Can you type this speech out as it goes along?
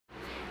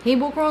Hey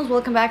Bookworms,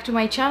 welcome back to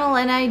my channel,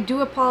 and I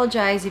do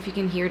apologize if you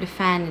can hear the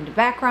fan in the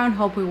background.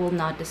 Hope it will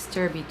not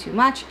disturb you too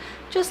much.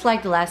 Just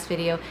like the last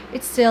video,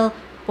 it's still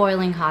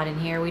boiling hot in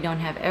here. We don't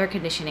have air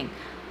conditioning.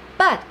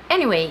 But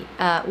anyway,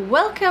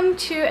 welcome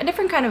to a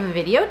different kind of a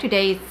video.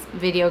 Today's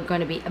video is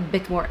going to be a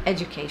bit more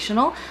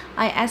educational.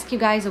 I asked you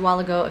guys a while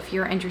ago if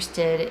you're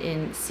interested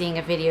in seeing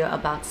a video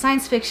about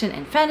science fiction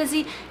and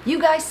fantasy. You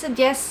guys said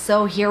yes,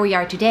 so here we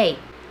are today.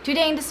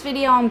 Today in this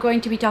video I'm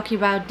going to be talking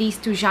about these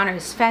two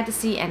genres,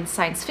 fantasy and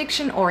science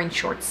fiction, or in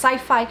short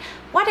sci-fi.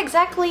 What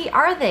exactly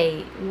are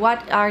they?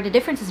 What are the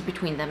differences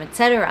between them,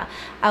 etc.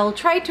 I will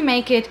try to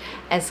make it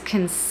as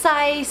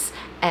concise,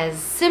 as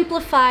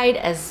simplified,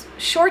 as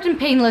short and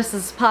painless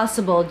as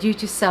possible due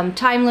to some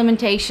time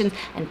limitation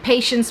and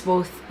patience,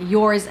 both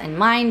yours and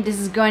mine. This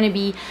is going to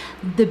be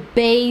the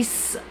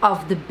base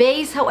of the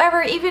base.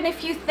 However, even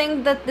if you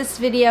think that this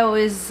video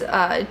is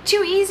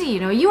too easy,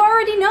 you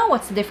already know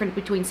what's the difference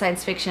between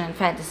science fiction and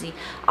fantasy.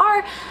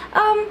 Or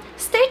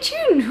stay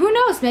tuned, who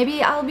knows,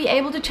 maybe I'll be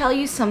able to tell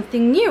you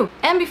something new.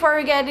 And before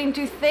we get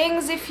into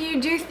things, if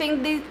you do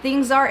think these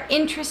things are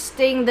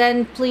interesting,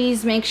 then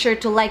please make sure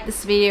to like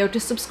this video, to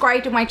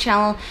subscribe to my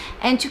channel,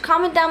 and to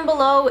comment down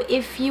below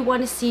if you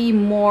want to see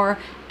more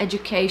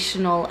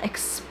educational,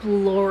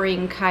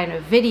 exploring kind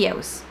of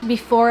videos.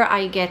 Before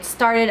I get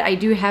started, I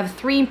do have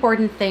three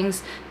important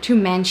things to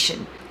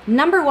mention.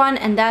 Number one,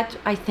 and that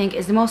I think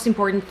is the most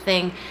important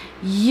thing,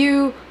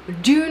 you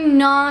do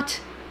not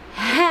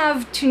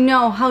have to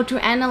know how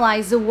to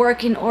analyze the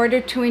work in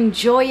order to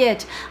enjoy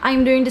it.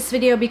 I'm doing this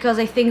video because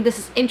I think this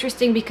is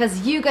interesting,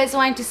 because you guys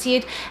want to see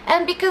it,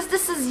 and because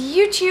this is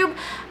YouTube,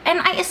 and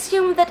I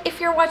assume that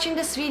if you're watching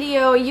this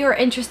video, you're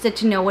interested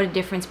to know what the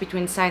difference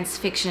between science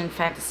fiction and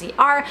fantasy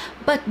are.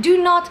 But do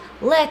not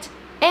let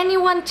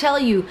anyone tell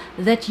you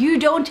that you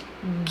don't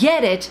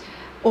get it,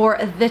 or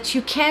that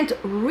you can't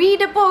read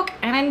a book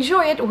and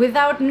enjoy it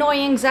without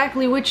knowing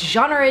exactly which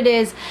genre it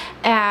is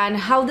and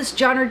how this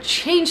genre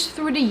changed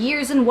through the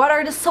years and what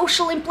are the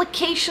social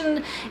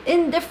implications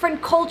in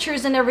different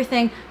cultures and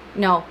everything.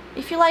 No,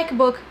 if you like a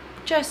book,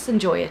 just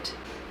enjoy it.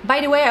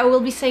 By the way, I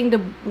will be saying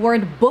the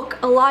word book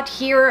a lot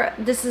here.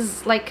 This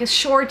is like a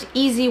short,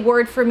 easy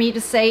word for me to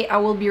say. I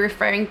will be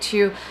referring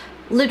to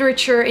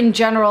literature in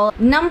general.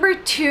 Number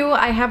two,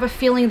 I have a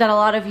feeling that a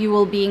lot of you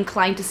will be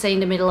inclined to say in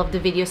the middle of the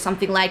video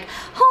something like,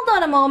 hold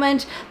on a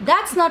moment,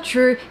 that's not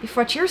true. If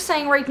what you're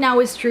saying right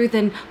now is true,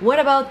 then what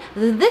about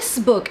this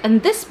book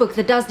and this book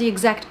that does the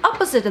exact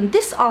opposite, and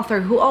this author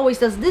who always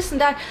does this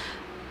and that?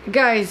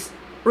 Guys,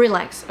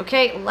 relax,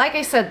 okay? Like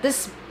I said,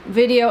 this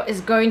video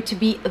is going to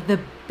be the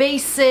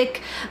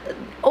basic,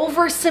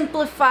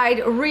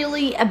 oversimplified,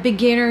 really a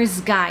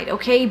beginner's guide,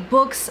 okay?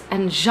 Books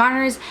and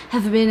genres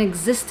have been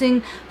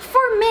existing for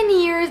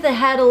many years. They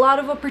had a lot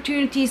of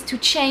opportunities to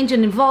change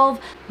and evolve.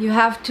 You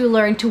have to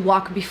learn to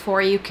walk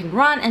before you can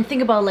run, and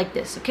think about it like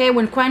this, okay?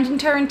 When Quentin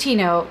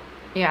Tarantino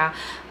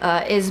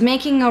is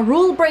making a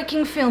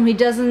rule-breaking film, he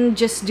doesn't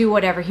just do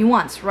whatever he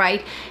wants,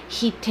 right?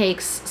 He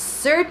takes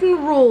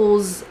certain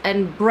rules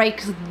and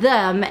breaks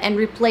them and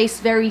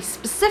replace very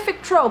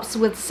specific tropes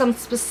with some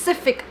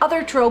specific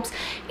other tropes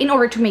in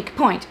order to make a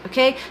point,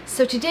 okay?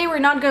 So today we're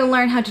not going to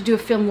learn how to do a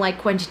film like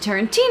Quentin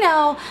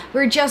Tarantino.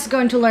 We're just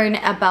going to learn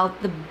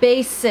about the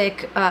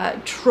basic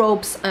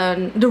tropes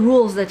and the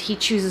rules that he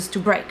chooses to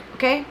break,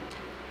 okay?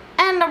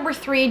 And number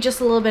three, just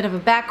a little bit of a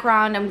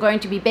background. I'm going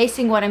to be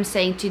basing what I'm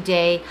saying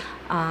today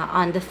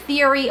on the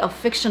theory of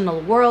fictional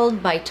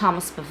world by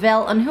Thomas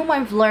Pavel, on whom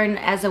I've learned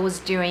as I was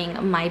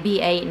doing my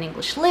BA in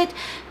English Lit.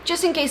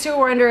 Just in case you're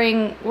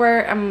wondering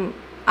where am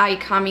I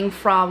coming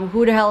from,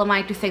 who the hell am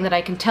I to think that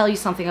I can tell you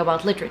something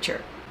about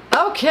literature?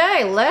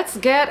 Okay, let's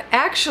get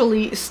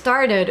actually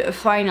started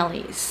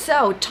finally.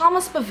 So,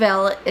 Thomas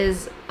Pavel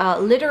is a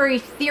literary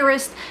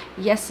theorist.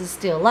 Yes, he's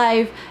still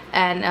alive,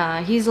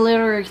 and he's a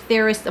literary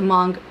theorist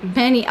among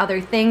many other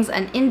things.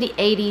 And in the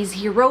 80s,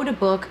 he wrote a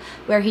book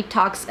where he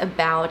talks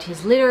about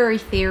his literary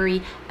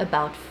theory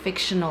about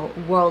fictional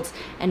worlds.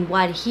 And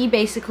what he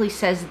basically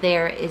says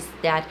there is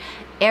that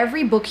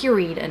every book you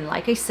read, and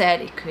like I said,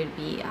 it could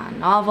be a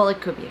novel,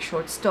 it could be a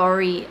short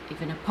story,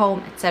 even a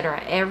poem,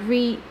 etc.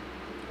 Every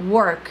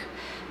work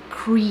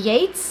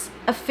creates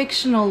a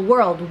fictional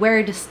world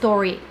where the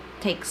story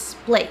takes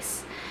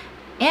place.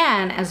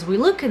 And as we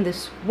look in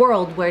this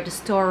world where the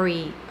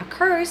story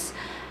occurs,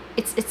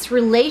 it's its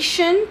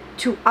relation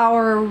to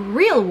our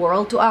real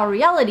world, to our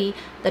reality,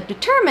 that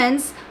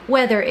determines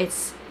whether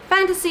it's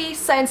fantasy,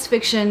 science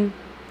fiction,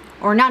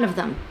 or none of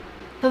them.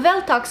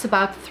 Pavel talks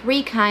about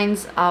three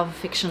kinds of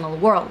fictional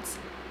worlds: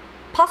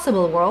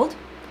 possible world,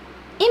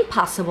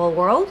 impossible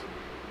world,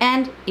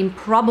 and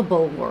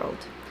improbable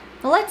world.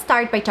 Now let's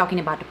start by talking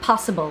about the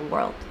possible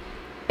world.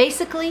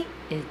 Basically,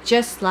 it's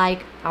just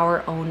like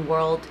our own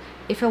world.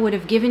 If I would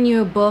have given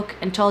you a book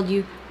and told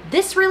you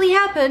this really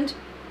happened,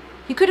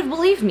 you could have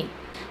believed me.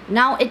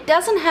 Now, it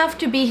doesn't have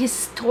to be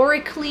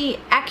historically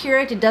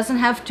accurate, it doesn't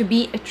have to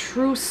be a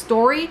true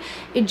story,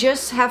 it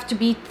just have to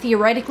be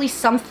theoretically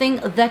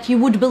something that you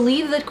would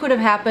believe that could have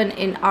happened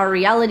in our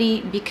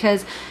reality,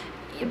 because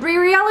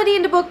reality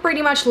in the book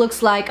pretty much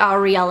looks like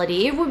our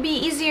reality. It would be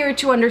easier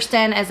to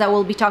understand, as I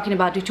will be talking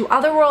about the two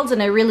other worlds,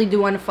 and I really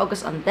do want to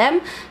focus on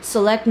them.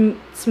 So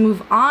let's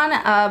move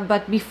on.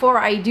 But before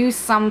I do,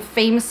 some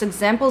famous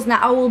examples. Now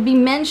I will be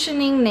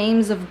mentioning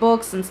names of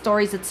books and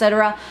stories,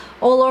 etc.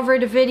 all over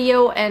the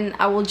video, and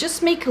I will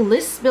just make a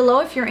list below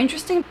if you're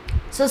interested.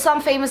 So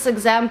some famous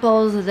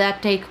examples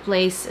that take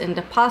place in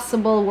the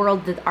possible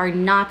world that are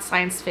not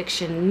science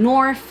fiction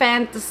nor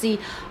fantasy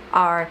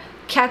are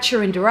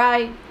Catcher in the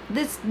Rye.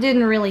 This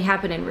didn't really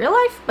happen in real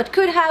life, but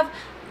could have.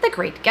 The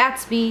Great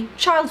Gatsby,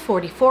 Child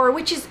 44,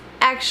 which is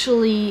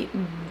actually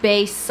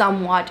based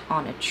somewhat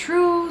on a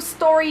true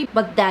story,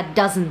 but that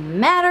doesn't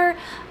matter.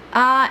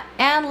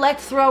 And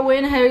let's throw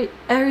in a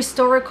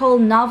historical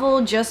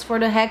novel just for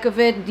the heck of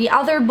it, The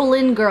Other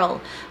Boleyn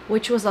Girl,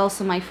 which was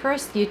also my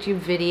first YouTube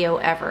video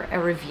ever, a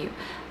review.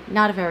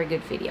 Not a very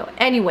good video.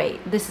 Anyway,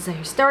 this is a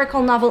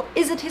historical novel.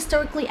 Is it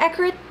historically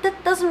accurate?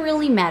 That doesn't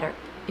really matter.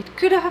 It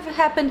could have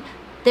happened,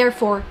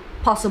 therefore,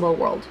 possible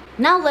world.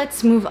 Now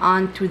let's move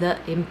on to the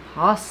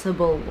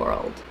impossible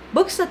world.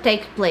 Books that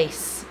take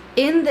place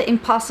in the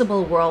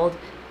impossible world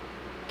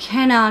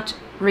cannot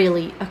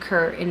really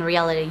occur in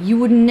reality. You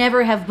would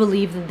never have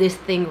believed that this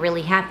thing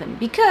really happened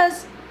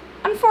because,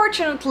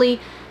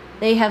 unfortunately,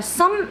 they have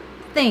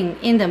something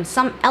in them,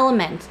 some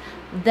element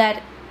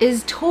that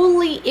is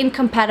totally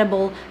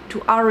incompatible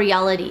to our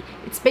reality.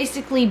 It's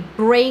basically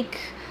break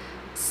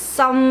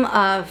some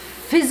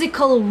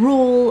physical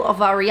rule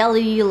of our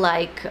reality,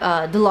 like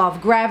the law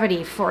of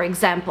gravity, for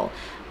example.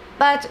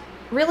 But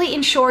really,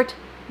 in short,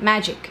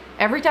 magic.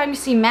 Every time you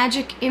see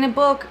magic in a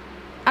book,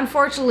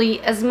 unfortunately,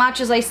 as much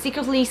as I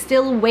secretly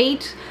still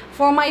wait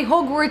for my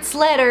Hogwarts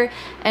letter,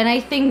 and I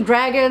think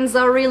dragons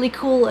are really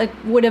cool, it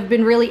would have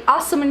been really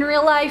awesome in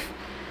real life,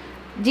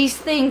 these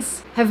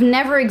things have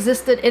never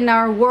existed in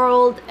our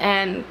world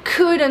and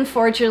could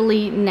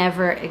unfortunately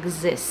never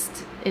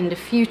exist in the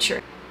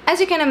future. As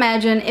you can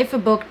imagine, if a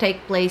book takes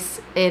place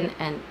in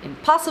an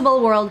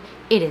impossible world,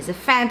 it is a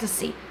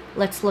fantasy.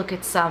 Let's look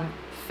at some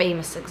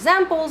famous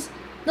examples: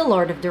 the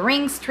Lord of the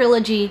Rings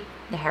trilogy,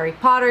 the Harry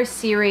Potter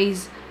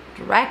series,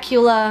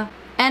 Dracula,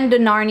 and the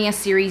Narnia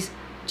series,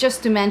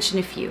 just to mention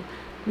a few.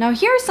 Now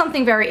here's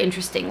something very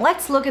interesting.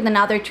 Let's look at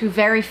another two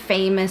very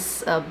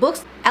famous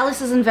books,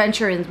 Alice's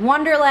Adventure in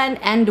Wonderland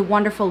and The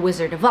Wonderful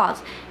Wizard of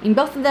Oz. In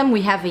both of them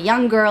we have a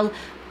young girl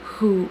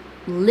who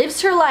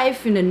lives her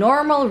life in a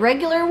normal,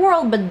 regular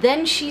world, but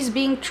then she's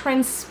being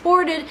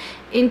transported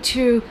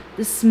into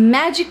this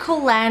magical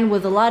land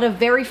with a lot of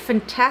very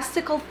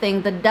fantastical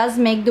things that does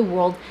make the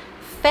world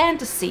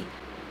fantasy.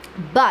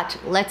 But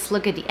let's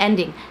look at the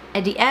ending.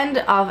 At the end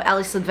of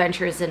Alice's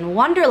Adventures in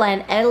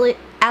Wonderland,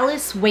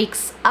 Alice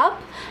wakes up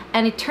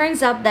and it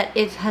turns out that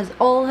it has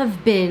all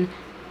have been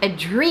a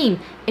dream.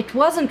 It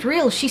wasn't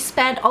real. She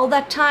spent all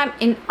that time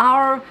in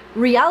our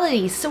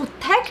reality. So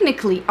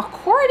technically,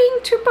 according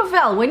to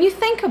Pavel, when you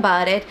think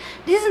about it,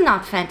 this is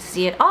not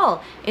fantasy at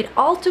all. It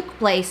all took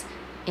place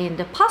in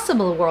the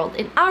possible world.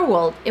 In our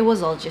world, it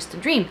was all just a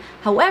dream.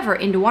 However,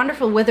 in The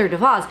Wonderful Wizard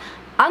of Oz,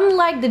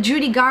 unlike the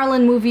Judy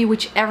Garland movie,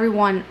 which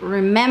everyone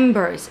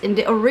remembers, in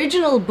the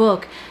original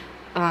book,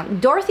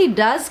 Dorothy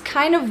does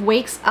kind of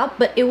wakes up,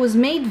 but it was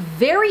made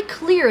very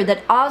clear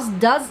that Oz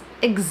does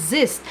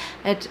exist,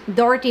 that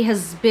Dorothy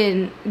has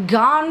been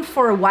gone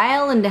for a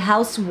while and the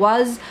house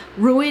was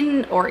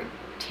ruined or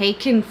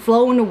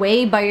flown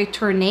away by a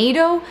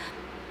tornado,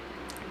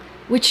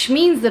 which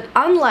means that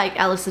unlike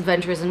Alice's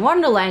Adventures in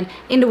Wonderland,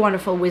 in The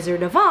Wonderful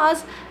Wizard of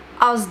Oz,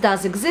 Oz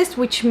does exist,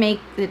 which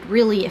makes it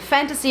really a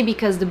fantasy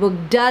because the book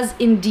does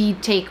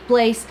indeed take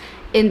place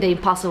in the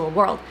impossible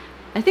world.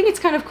 I think it's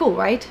kind of cool,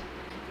 right?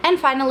 And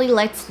finally,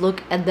 let's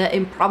look at the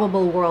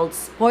improbable world.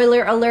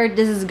 Spoiler alert,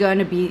 this is going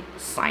to be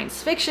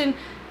science fiction,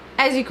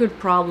 as you could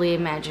probably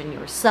imagine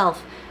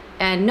yourself.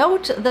 And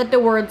note that the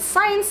word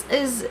science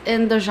is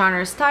in the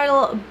genre's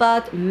title,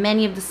 but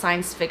many of the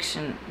science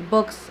fiction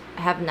books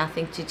have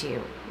nothing to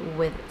do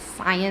with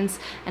science,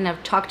 and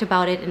I've talked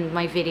about it in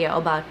my video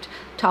about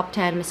top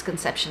 10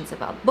 misconceptions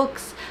about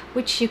books,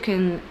 which you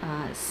can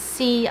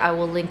see. I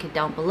will link it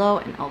down below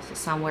and also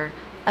somewhere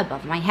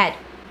above my head.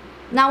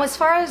 Now, as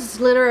far as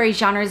literary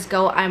genres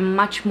go, I'm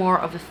much more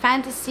of a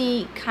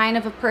fantasy kind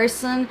of a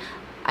person.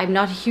 I'm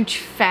not a huge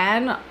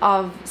fan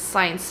of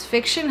science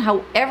fiction.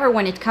 However,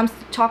 when it comes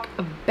to talk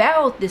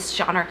about this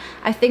genre,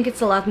 I think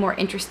it's a lot more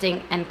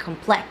interesting and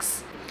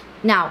complex.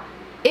 Now,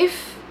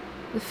 if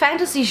the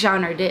fantasy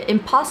genre, the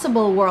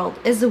impossible world,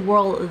 is a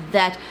world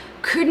that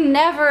could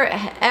never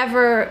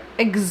ever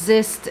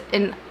exist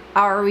in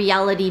our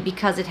reality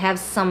because it has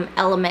some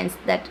elements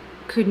that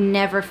could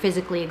never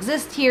physically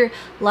exist here,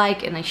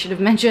 like, and I should have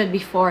mentioned it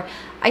before,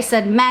 I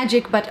said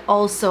magic, but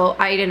also,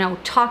 I don't know,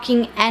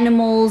 talking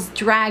animals,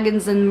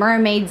 dragons and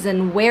mermaids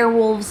and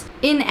werewolves,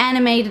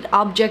 inanimated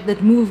objects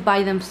that move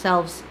by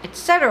themselves,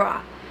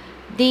 etc.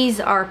 These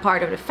are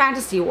part of the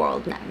fantasy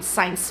world. Now, in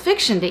science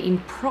fiction, the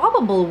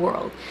improbable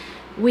world,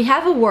 we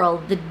have a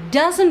world that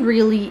doesn't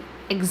really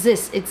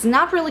exist. It's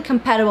not really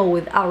compatible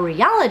with our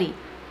reality,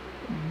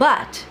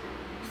 but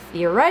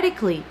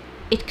theoretically,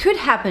 it could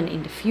happen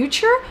in the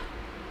future,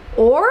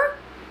 or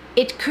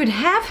it could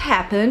have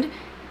happened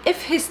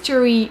if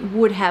history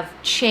would have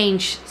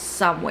changed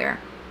somewhere.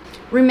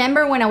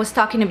 Remember when I was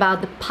talking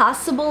about the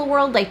possible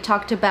world, I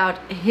talked about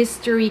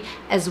history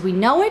as we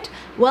know it?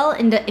 Well,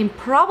 in the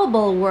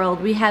improbable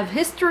world, we have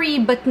history,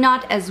 but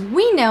not as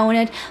we know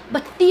it,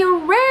 but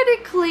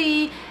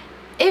theoretically,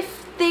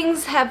 if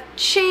things have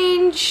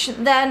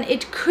changed, then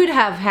it could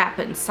have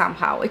happened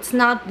somehow. It's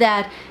not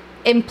that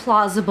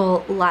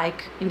implausible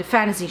like in the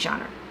fantasy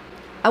genre.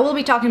 I will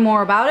be talking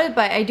more about it,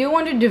 but I do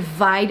want to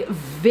divide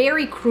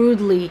very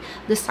crudely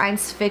the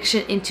science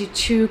fiction into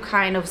two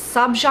kind of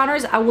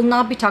subgenres. I will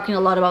not be talking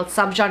a lot about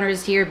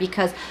subgenres here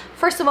because,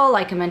 first of all,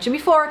 like I mentioned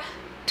before,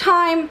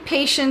 time,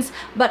 patience,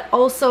 but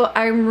also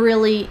I'm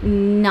really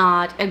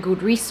not a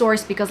good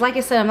resource because, like I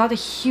said, I'm not a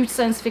huge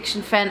science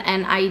fiction fan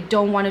and I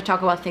don't want to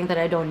talk about things that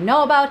I don't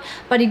know about,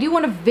 but I do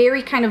want to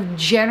very kind of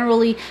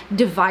generally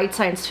divide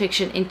science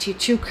fiction into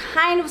two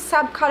kind of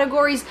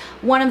subcategories.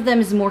 One of them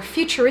is a more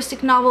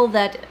futuristic novel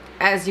that,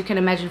 as you can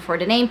imagine for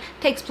the name,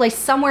 takes place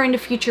somewhere in the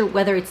future,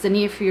 whether it's the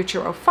near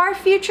future or far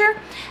future.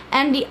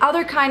 And the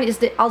other kind is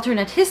the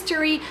alternate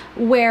history,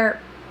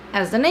 where,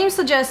 as the name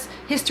suggests,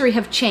 history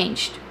have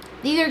changed.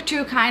 These are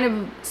two kind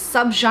of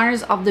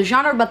subgenres of the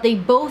genre, but they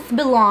both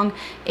belong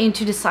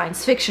into the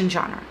science fiction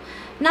genre.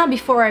 Now,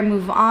 before I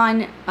move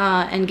on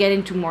and get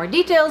into more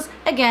details,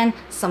 again,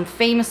 some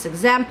famous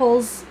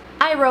examples: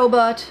 I,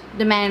 Robot,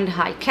 The Man in the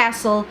High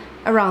Castle,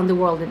 Around the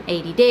World in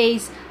 80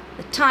 Days,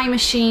 The Time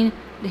Machine,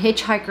 The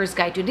Hitchhiker's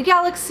Guide to the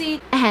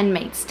Galaxy, A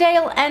Handmaid's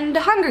Tale, and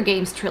the Hunger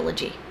Games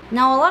trilogy.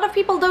 Now, a lot of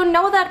people don't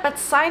know that, but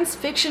science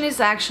fiction is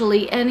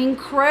actually an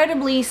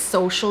incredibly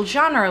social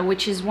genre,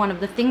 which is one of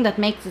the things that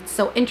makes it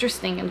so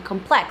interesting and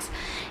complex.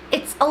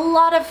 It's a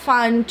lot of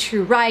fun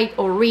to write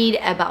or read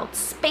about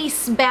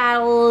space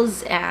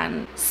battles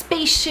and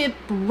spaceship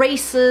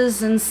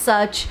races and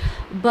such,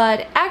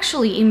 but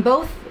actually in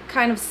both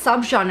kind of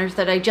subgenres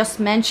that I just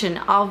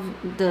mentioned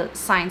of the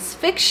science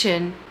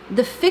fiction,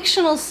 the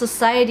fictional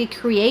society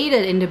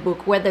created in the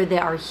book, whether they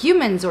are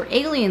humans or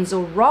aliens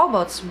or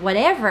robots,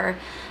 whatever,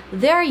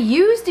 they're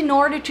used in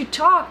order to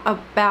talk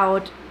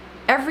about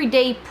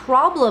everyday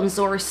problems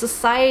or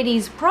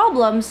society's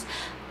problems,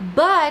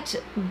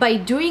 but by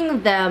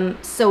doing them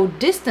so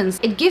distant,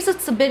 it gives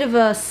us a bit of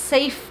a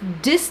safe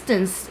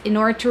distance in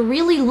order to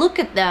really look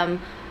at them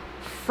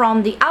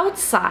from the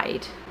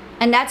outside.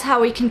 And that's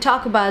how we can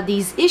talk about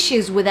these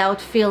issues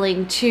without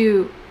feeling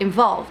too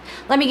involved.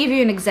 Let me give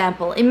you an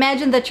example.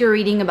 Imagine that you're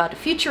reading about a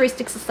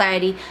futuristic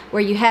society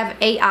where you have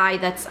AI,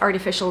 that's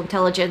artificial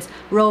intelligence,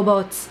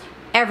 robots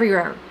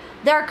everywhere.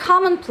 They're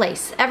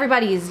commonplace.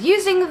 Everybody is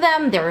using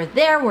them. They're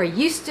there. We're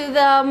used to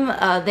them.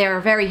 They're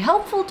very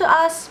helpful to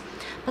us,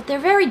 but they're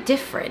very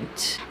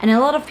different. And a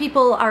lot of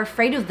people are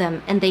afraid of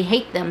them and they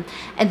hate them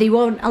and they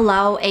won't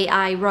allow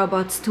AI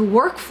robots to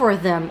work for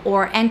them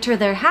or enter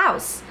their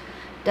house.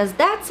 Does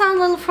that sound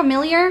a little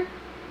familiar?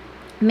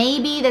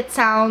 Maybe that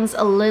sounds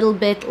a little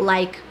bit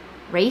like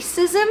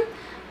racism,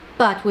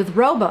 but with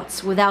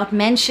robots, without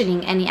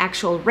mentioning any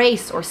actual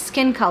race or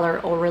skin color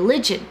or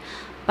religion.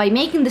 By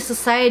making the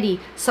society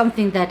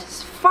something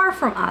that's far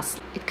from us,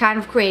 it kind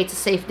of creates a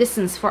safe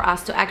distance for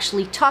us to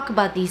actually talk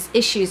about these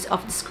issues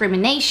of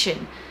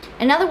discrimination.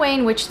 Another way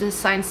in which the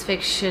science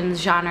fiction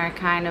genre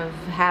kind of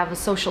have a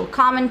social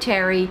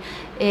commentary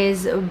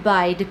is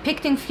by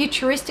depicting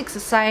futuristic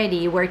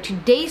society where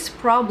today's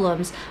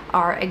problems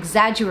are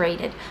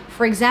exaggerated.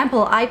 For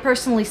example, I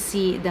personally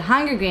see The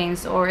Hunger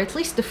Games, or at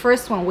least the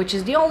first one, which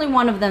is the only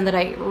one of them that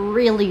I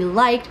really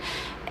liked,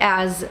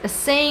 as a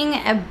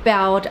saying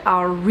about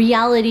our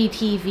reality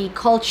TV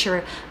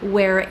culture,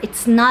 where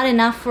it's not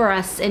enough for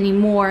us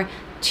anymore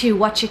to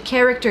watch a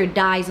character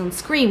dies on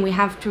screen. We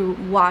have to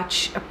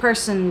watch a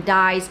person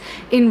dies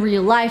in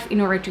real life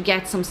in order to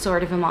get some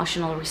sort of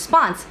emotional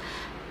response.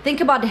 Think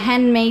about The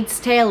Handmaid's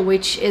Tale,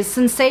 which is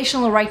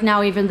sensational right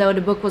now, even though the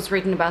book was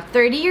written about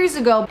 30 years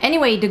ago.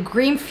 Anyway, the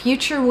grim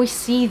future we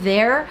see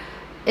there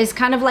is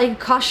kind of like a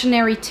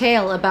cautionary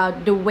tale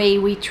about the way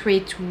we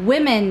treat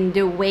women,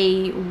 the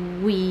way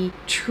we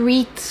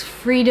treat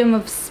freedom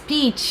of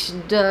speech,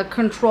 the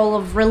control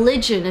of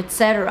religion,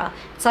 etc.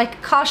 It's like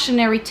a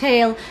cautionary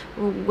tale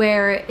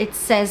where it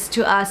says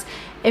to us,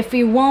 if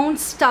we won't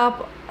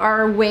stop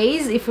our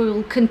ways, if we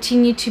will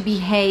continue to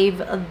behave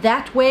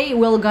that way,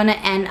 we're gonna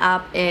end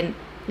up in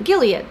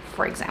Gilead,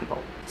 for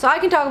example. So I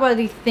can talk about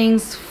these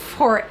things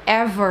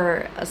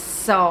forever,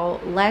 so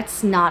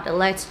let's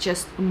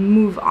just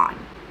move on.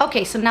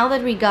 Okay, so now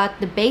that we got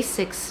the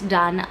basics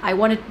done, I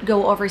want to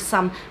go over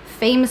some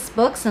famous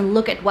books and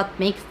look at what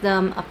makes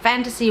them a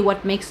fantasy,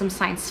 what makes them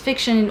science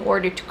fiction, in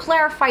order to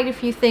clarify a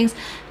few things,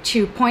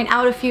 to point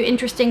out a few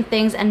interesting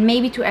things, and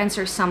maybe to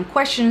answer some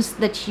questions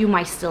that you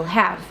might still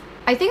have.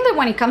 I think that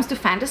when it comes to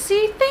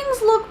fantasy,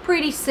 things look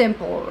pretty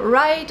simple,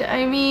 right?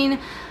 I mean,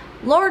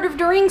 Lord of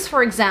the Rings,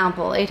 for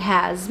example, it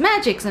has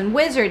magics and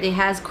wizards, it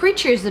has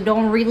creatures that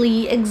don't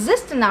really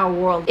exist in our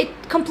world. It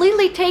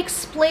completely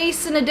takes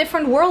place in a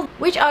different world,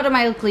 which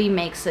automatically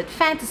makes it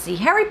fantasy.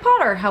 Harry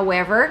Potter,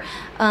 however,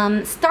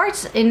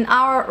 starts in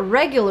our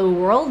regular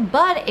world,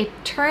 but it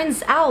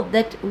turns out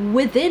that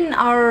within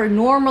our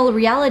normal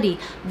reality,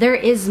 there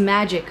is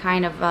magic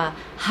kind of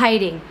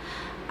hiding.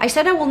 I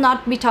said I will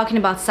not be talking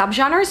about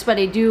subgenres, but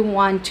I do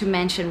want to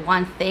mention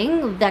one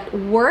thing that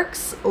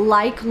works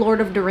like Lord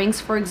of the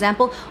Rings, for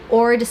example,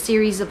 or the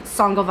series of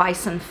Song of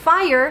Ice and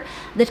Fire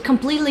that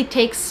completely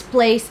takes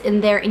place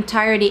in their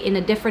entirety in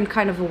a different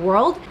kind of a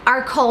world,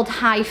 are called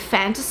high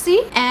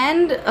fantasy,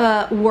 and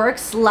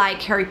works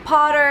like Harry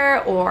Potter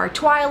or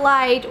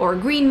Twilight or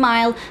Green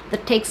Mile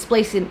that takes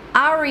place in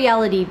our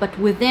reality, but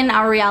within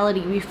our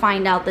reality we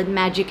find out that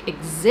magic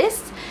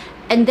exists.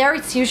 And there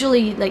it's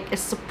usually like a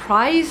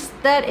surprise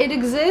that it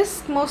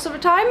exists most of the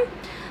time.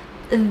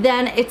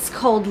 Then it's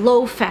called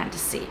low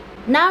fantasy.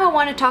 Now I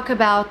want to talk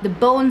about the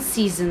Bone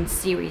Season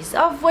series,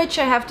 of which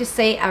I have to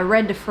say I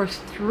read the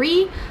first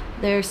 3.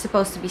 There's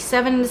supposed to be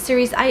 7 in the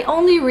series. I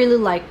only really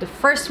like the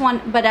first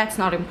one, but that's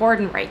not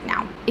important right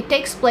now. It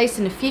takes place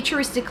in a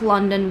futuristic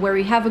London where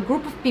we have a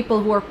group of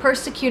people who are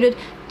persecuted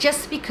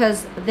just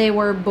because they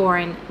were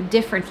born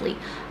differently.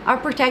 Our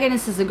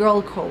protagonist is a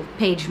girl called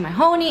Paige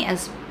Mahoney,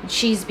 as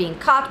she's being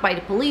caught by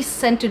the police,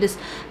 sent to this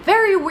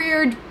very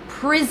weird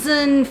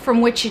prison from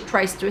which she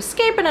tries to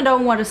escape, and I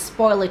don't want to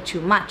spoil it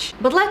too much.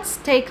 But let's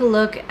take a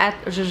look at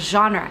the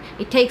genre.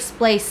 It takes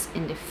place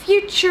in the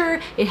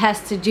future. It has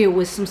to do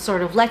with some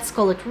sort of, let's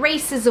call it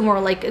racism, or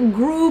like a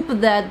group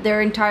that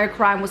their entire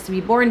crime was to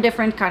be born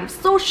different, kind of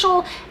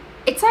social.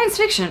 It's science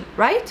fiction,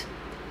 right?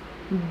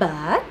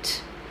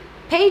 But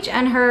Paige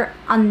and her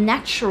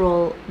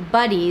unnatural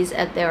buddies,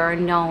 as they are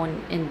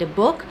known in the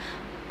book,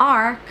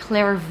 are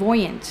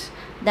clairvoyant.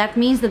 That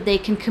means that they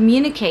can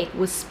communicate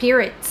with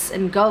spirits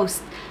and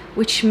ghosts,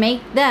 which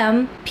make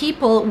them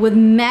people with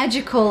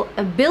magical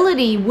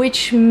ability,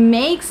 which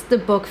makes the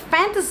book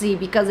fantasy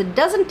because it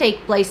doesn't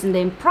take place in the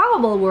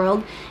improbable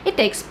world, it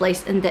takes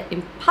place in the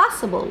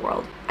impossible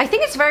world. I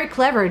think it's very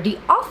clever. The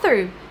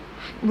author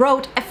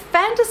wrote a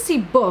fantasy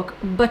book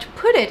but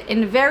put it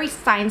in a very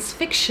science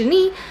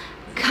fiction-y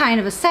kind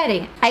of a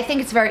setting. I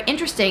think it's very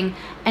interesting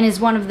and is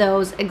one of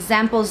those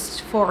examples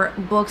for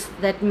books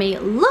that may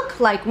look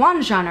like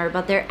one genre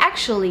but they're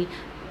actually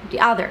the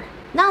other.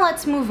 Now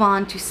let's move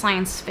on to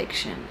science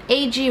fiction.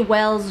 H.G.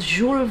 Wells,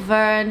 Jules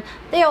Verne,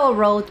 they all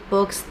wrote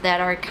books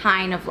that are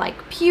kind of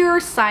like pure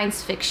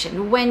science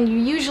fiction. When you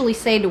usually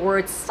say the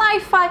word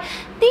sci-fi,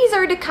 these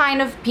are the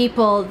kind of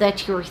people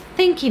that you're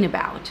thinking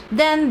about.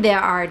 Then there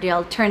are the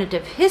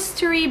alternative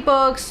history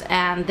books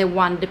and the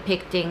one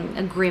depicting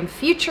a grim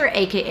future,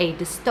 aka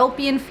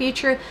dystopian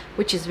future,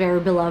 which is very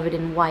beloved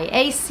in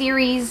YA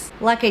series.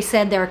 Like I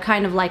said, they're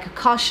kind of like a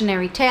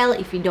cautionary tale.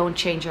 If we don't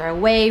change our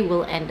way,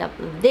 we'll end up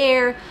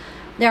there.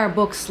 There are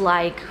books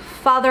like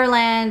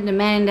Fatherland, The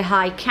Man in the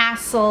High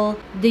Castle,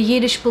 The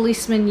Yiddish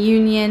Policeman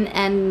Union,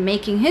 and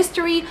Making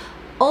History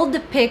all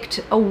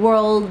depict a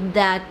world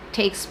that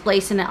takes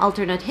place in an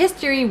alternate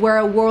history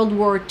where World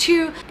War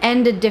II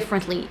ended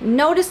differently.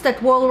 Notice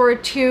that World War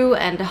II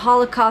and the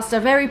Holocaust are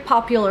very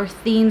popular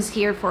themes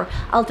here for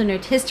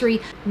alternate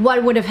history.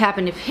 What would have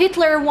happened if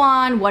Hitler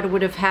won? What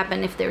would have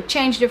happened if they were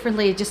changed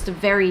differently? It's just a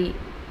very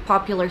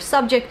popular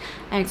subject,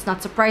 and it's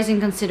not surprising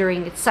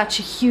considering it's such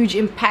a huge,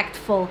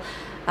 impactful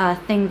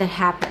thing that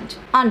happened.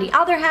 On the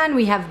other hand,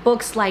 we have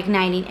books like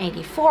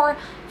 1984,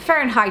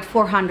 Fahrenheit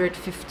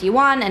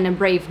 451, and A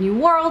Brave New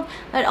World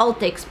that all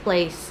takes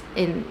place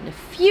in the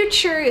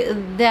future,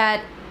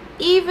 that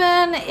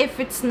even if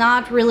it's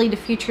not really the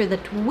future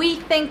that we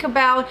think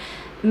about,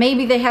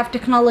 maybe they have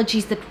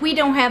technologies that we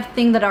don't have,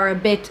 things that are a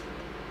bit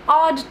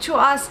odd to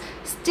us,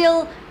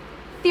 still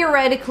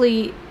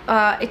theoretically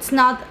it's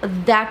not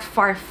that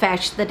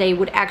far-fetched that they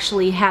would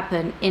actually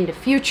happen in the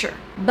future.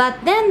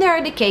 But then there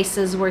are the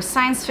cases where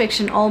science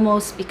fiction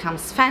almost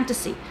becomes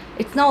fantasy.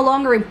 It's no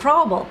longer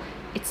improbable,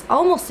 it's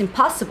almost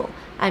impossible.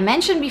 I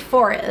mentioned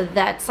before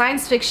that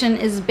science fiction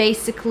is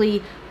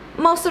basically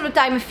most of the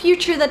time a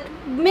future that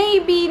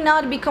maybe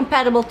not be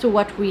compatible to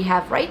what we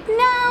have right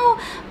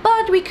now,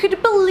 but we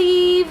could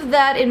believe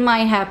that it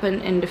might happen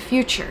in the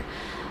future.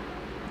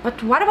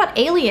 But what about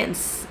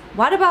aliens?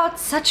 What about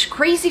such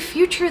crazy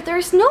future?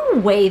 There's no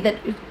way that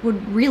it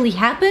would really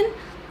happen.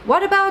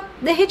 What about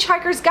The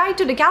Hitchhiker's Guide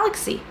to the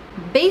Galaxy?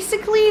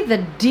 Basically,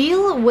 the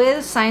deal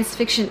with science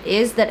fiction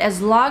is that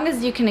as long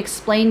as you can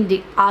explain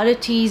the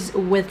oddities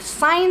with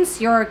science,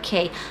 you're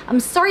okay. I'm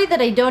sorry that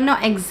I don't know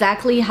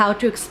exactly how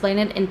to explain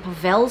it in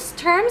Pavel's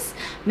terms.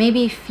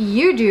 Maybe if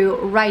you do,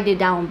 write it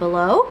down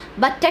below.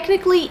 But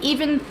technically,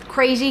 even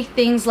crazy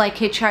things like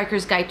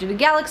Hitchhiker's Guide to the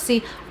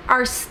Galaxy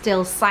are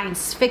still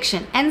science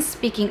fiction. And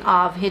speaking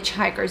of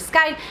Hitchhiker's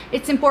Guide,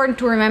 it's important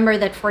to remember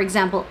that, for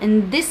example,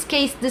 in this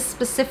case, this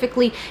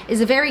specifically is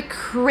a very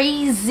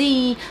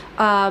crazy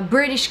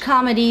British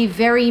comedy,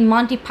 very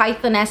Monty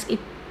Python-esque. It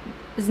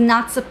is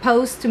not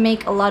supposed to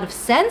make a lot of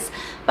sense,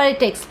 but it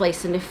takes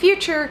place in the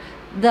future.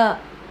 The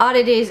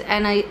oddities,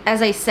 and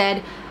as I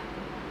said,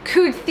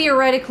 could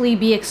theoretically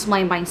be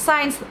explained by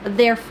science,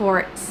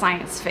 therefore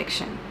science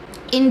fiction.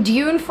 In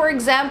Dune, for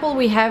example,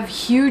 we have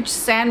huge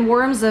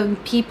sandworms and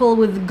people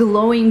with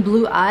glowing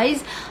blue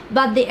eyes,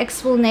 but the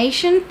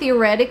explanation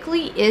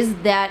theoretically is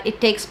that it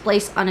takes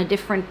place on a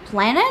different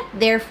planet,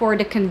 therefore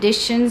the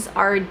conditions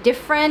are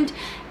different,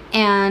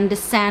 and the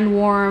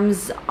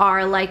sandworms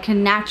are like a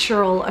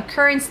natural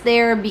occurrence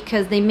there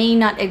because they may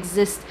not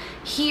exist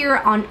here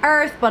on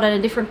Earth, but on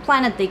a different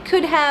planet they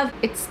could have.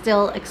 It's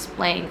still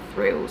explained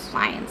through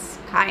science,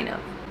 kind of.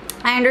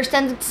 I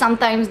understand that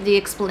sometimes the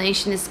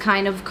explanation is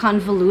kind of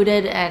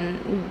convoluted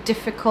and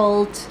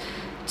difficult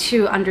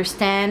to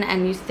understand,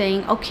 and you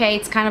think, okay,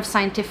 it's kind of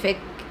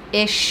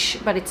scientific-ish,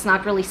 but it's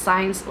not really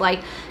science, like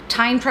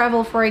time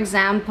travel, for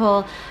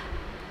example.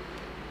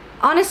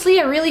 Honestly,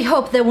 I really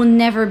hope that will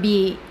never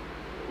be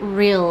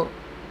real.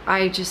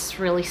 I'm just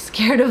really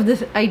scared of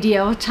the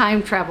idea of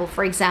time travel,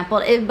 for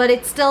example. But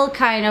it's still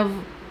kind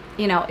of,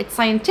 you know, it's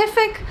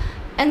scientific,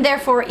 and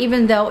therefore,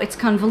 even though it's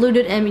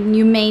convoluted and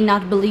you may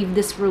not believe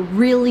this will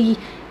really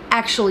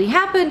actually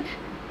happen,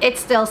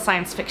 it's still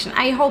science fiction.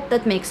 I hope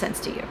that makes sense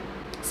to you.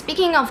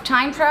 Speaking of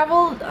time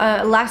travel,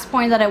 last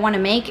point that I want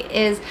to make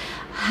is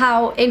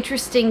how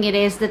interesting it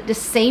is that the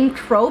same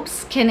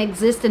tropes can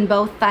exist in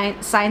both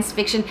science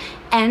fiction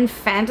and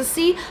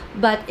fantasy,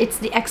 but it's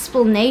the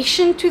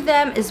explanation to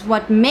them is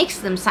what makes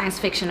them science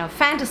fiction or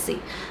fantasy.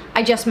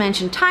 I just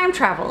mentioned time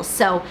travel.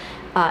 So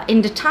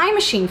in The Time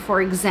Machine,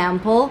 for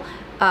example,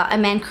 a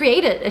man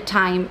created a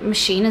time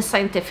machine, a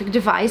scientific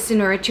device,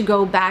 in order to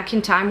go back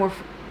in time or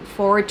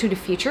forward to the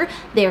future.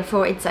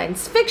 Therefore, it's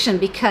science fiction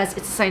because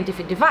it's a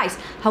scientific device.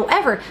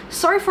 However,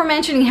 sorry for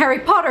mentioning Harry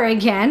Potter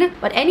again,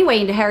 but anyway,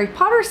 in the Harry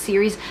Potter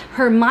series,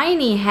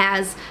 Hermione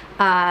has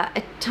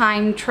a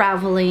time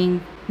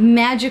traveling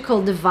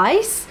magical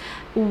device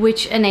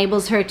which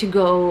enables her to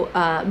go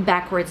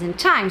backwards in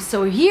time.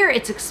 So here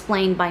it's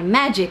explained by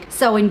magic.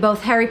 So in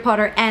both Harry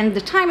Potter and The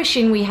Time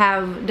Machine we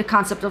have the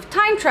concept of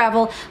time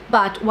travel,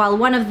 but while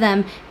one of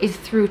them is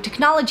through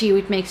technology,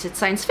 which makes it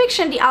science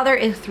fiction, the other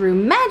is through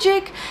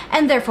magic,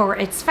 and therefore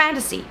it's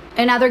fantasy.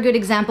 Another good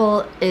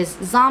example is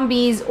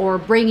zombies or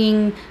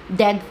bringing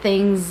dead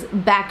things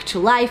back to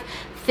life.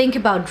 Think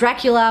about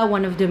Dracula,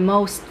 one of the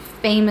most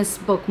famous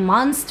book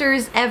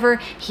monsters ever.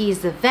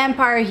 He's a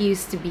vampire. He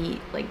used to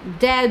be like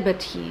dead,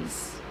 but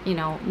he's, you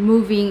know,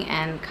 moving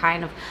and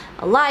kind of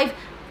alive.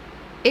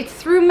 It's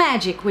through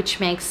magic, which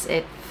makes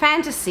it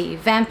fantasy.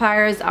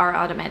 Vampires are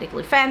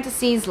automatically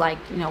fantasies, like,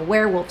 you know,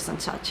 werewolves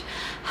and such.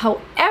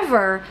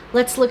 However,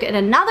 let's look at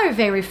another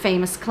very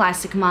famous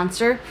classic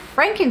monster,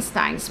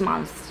 Frankenstein's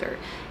monster.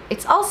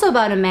 It's also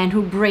about a man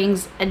who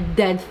brings a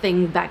dead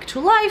thing back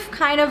to life,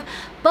 kind of,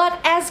 but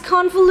as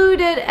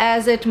convoluted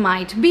as it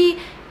might be,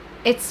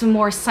 it's a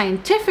more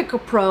scientific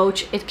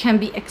approach. It can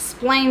be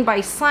explained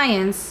by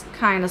science,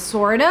 kinda,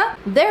 sorta.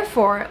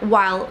 Therefore,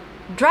 while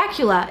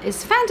Dracula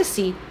is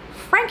fantasy,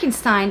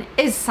 Frankenstein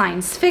is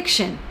science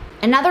fiction.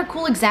 Another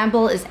cool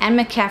example is Anne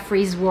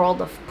McCaffrey's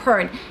World of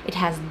Pern. It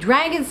has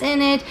dragons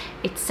in it,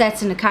 it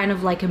sets in a kind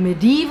of like a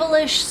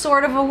medieval-ish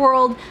sort of a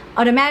world,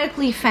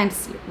 automatically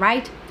fantasy,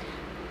 right?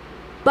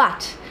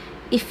 But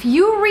if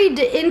you read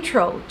the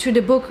intro to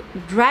the book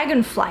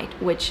Dragonflight,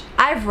 which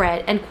I've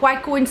read, and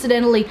quite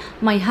coincidentally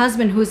my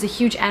husband, who's a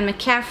huge Anne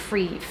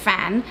McCaffrey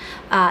fan,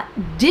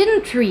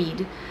 didn't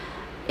read,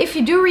 if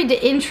you do read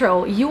the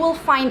intro, you will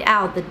find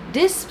out that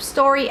this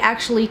story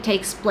actually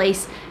takes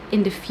place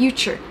in the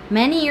future,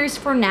 many years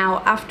from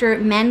now, after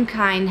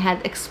mankind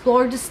had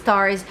explored the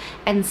stars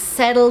and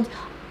settled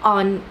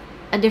on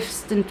a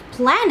distant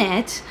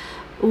planet,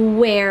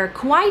 where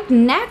quite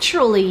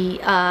naturally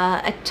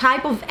a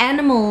type of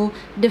animal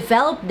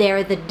developed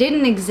there that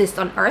didn't exist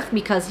on Earth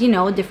because, you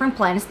know, different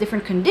planets,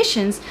 different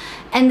conditions,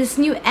 and this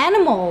new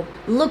animal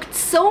looked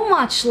so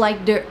much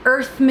like the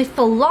Earth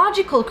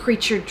mythological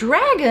creature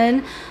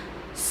dragon,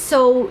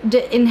 so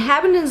the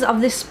inhabitants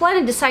of this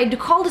planet decided to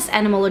call this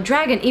animal a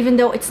dragon, even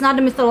though it's not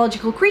a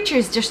mythological creature,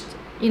 it's just,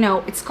 you know,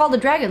 it's called a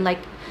dragon. Like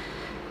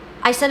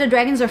I said, the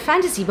dragons are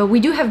fantasy, but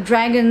we do have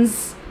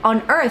dragons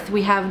on Earth.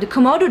 We have the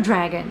Komodo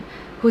dragon,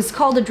 who's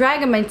called a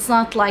dragon, but it's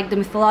not like the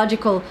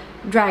mythological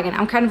dragon.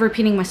 I'm kind of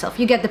repeating myself.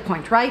 You get the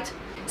point, right?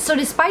 So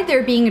despite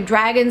there being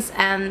dragons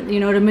and, you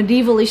know, the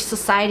medieval-ish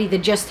society that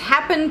just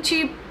happened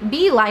to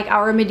be like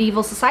our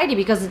medieval society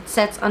because it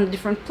sets on a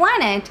different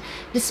planet,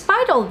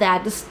 despite all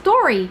that, the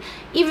story,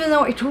 even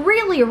though it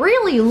really,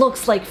 really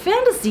looks like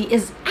fantasy,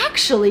 is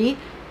actually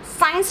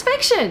science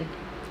fiction.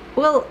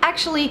 Well,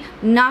 actually,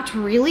 not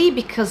really,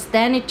 because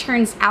then it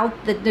turns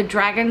out that the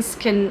dragons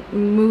can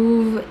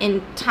move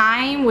in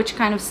time, which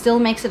kind of still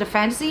makes it a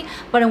fantasy,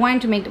 but I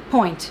wanted to make the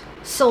point.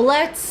 So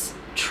let's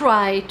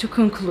try to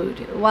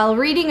conclude. While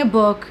reading a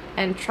book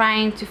and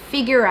trying to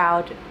figure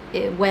out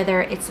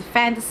whether it's a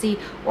fantasy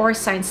or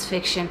science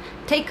fiction,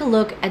 take a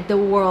look at the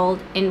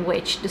world in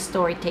which the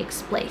story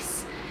takes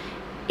place.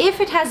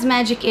 If it has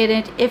magic in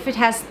it, if it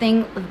has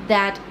things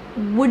that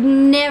would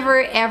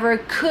never ever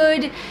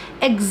could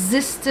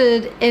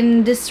existed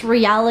in this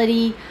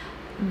reality,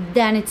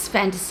 then it's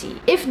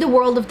fantasy. If the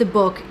world of the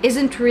book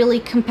isn't really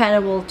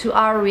compatible to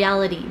our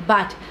reality,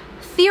 but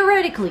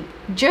theoretically,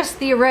 just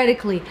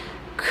theoretically,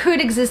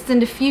 could exist in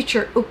the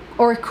future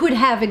or could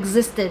have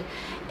existed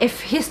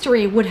if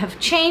history would have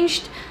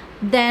changed,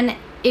 then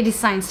it is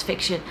science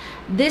fiction.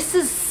 This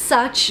is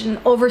such an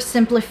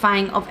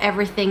oversimplifying of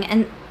everything,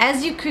 and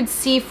as you could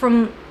see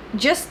from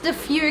just a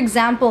few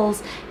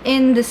examples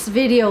in this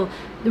video,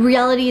 the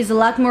reality is a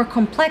lot more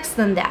complex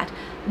than that.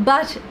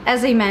 But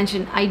as I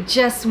mentioned, I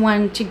just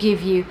want to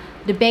give you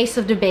the base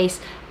of the base,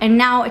 and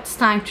now it's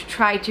time to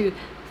try to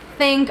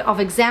think of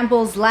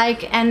examples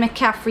like Anne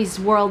McCaffrey's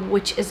world,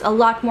 which is a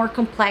lot more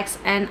complex,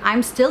 and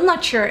I'm still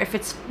not sure if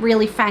it's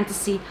really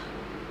fantasy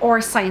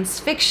or science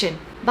fiction.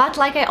 But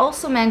like I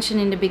also mentioned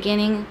in the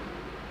beginning,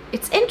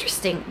 it's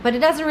interesting, but it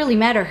doesn't really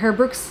matter. Her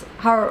books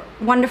are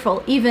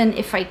wonderful, even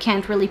if I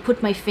can't really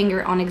put my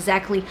finger on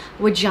exactly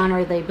what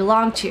genre they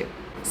belong to.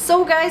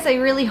 So guys, I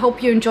really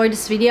hope you enjoyed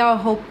this video. I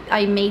hope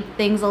I made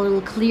things a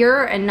little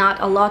clearer and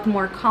not a lot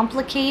more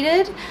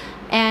complicated.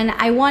 And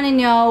I want to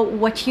know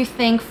what you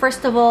think.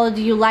 First of all,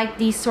 do you like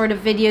these sort of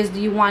videos?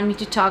 Do you want me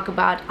to talk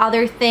about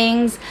other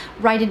things?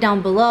 Write it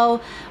down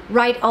below.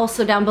 Write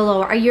also down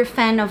below, are you a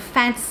fan of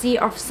fantasy,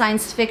 of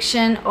science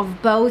fiction,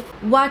 of both?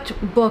 What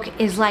book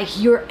is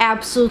like your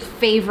absolute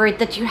favorite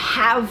that you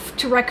have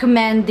to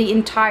recommend the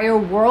entire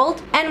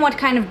world? And what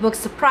kind of book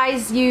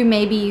surprised you?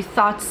 Maybe you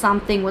thought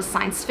something was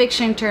science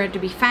fiction, turned to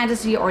be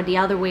fantasy, or the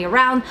other way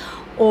around.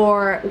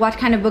 Or what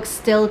kind of book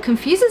still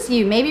confuses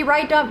you? Maybe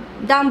write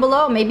down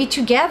below. Maybe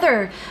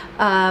together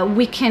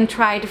we can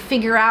try to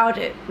figure out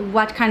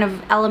what kind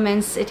of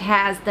elements it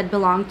has that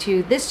belong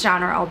to this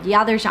genre or the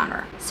other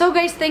genre. So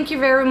guys, thank you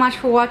very much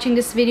for watching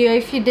this video.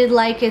 If you did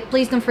like it,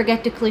 please don't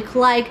forget to click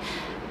like,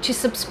 to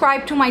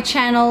subscribe to my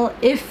channel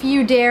if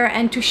you dare,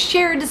 and to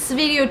share this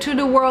video to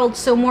the world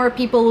so more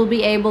people will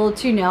be able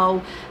to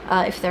know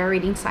if they're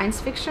reading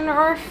science fiction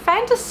or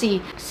fantasy.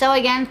 So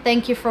again,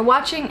 thank you for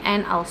watching,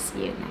 and I'll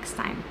see you next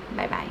time.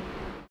 Bye bye.